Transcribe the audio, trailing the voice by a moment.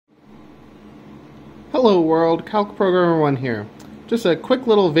Hello world, Calc Programmer 1 here. Just a quick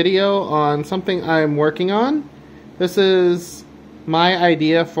little video on something I'm working on. This is my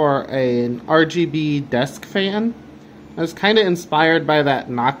idea for an RGB desk fan. I was kind of inspired by that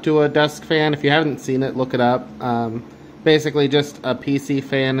Noctua desk fan. If you haven't seen it, look it up. Basically just a PC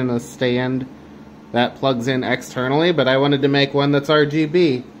fan and a stand that plugs in externally, but I wanted to make one that's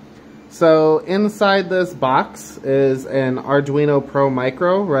RGB. So inside this box is an Arduino Pro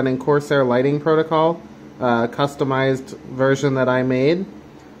Micro running Corsair lighting protocol, customized version that I made.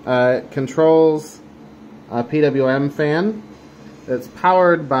 It controls a PWM fan. It's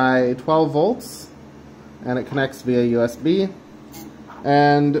powered by 12 volts and it connects via USB.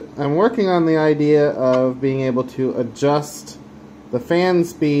 And I'm working on the idea of being able to adjust the fan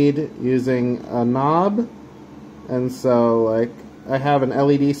speed using a knob. And so like I have an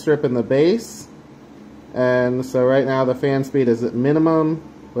LED strip in the base, and so right now the fan speed is at minimum,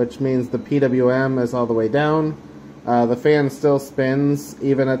 which means the PWM is all the way down. The fan still spins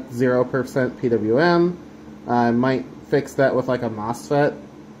even at 0% PWM. I might fix that with like a MOSFET,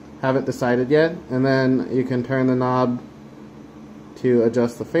 haven't decided yet. And then you can turn the knob to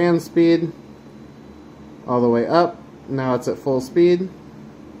adjust the fan speed all the way up. Now it's at full speed.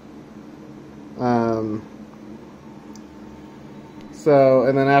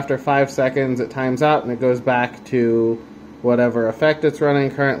 And then after 5 seconds it times out and it goes back to whatever effect it's running.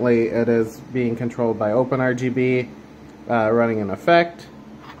 Currently it is being controlled by OpenRGB, running an effect.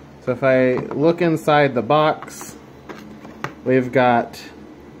 So if I look inside the box, we've got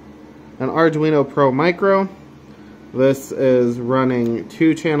an Arduino Pro Micro. This is running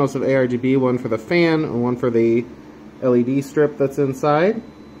 2 channels of ARGB, one for the fan and one for the LED strip that's inside.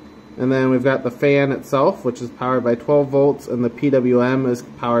 And then we've got the fan itself, which is powered by 12 volts, and the PWM is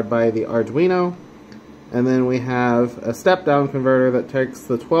powered by the Arduino. And then we have a step-down converter that takes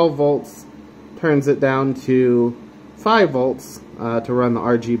the 12 volts, turns it down to 5 volts to run the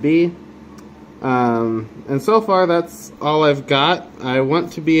RGB. And so far that's all I've got. I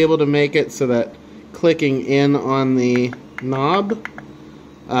want to be able to make it so that clicking in on the knob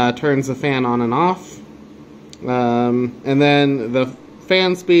turns the fan on and off. And then the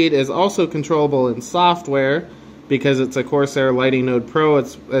fan speed is also controllable in software because it's a Corsair Lighting Node Pro.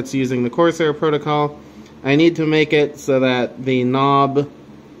 It's using the Corsair protocol. I need to make it so that the knob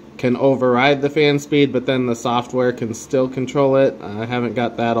can override the fan speed, but then the software can still control it. I haven't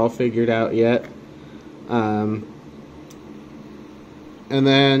got that all figured out yet. And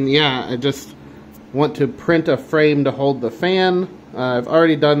then, yeah, I just want to print a frame to hold the fan. I've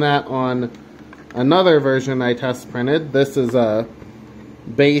already done that on another version I test printed. This is a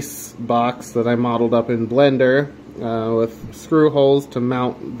base box that I modeled up in Blender with screw holes to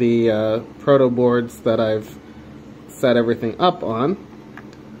mount the proto boards that I've set everything up on.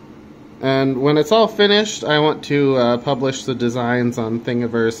 And when it's all finished, I want to publish the designs on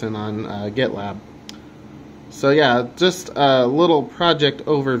Thingiverse and on GitLab. So yeah, just a little project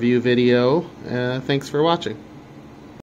overview video. Thanks for watching.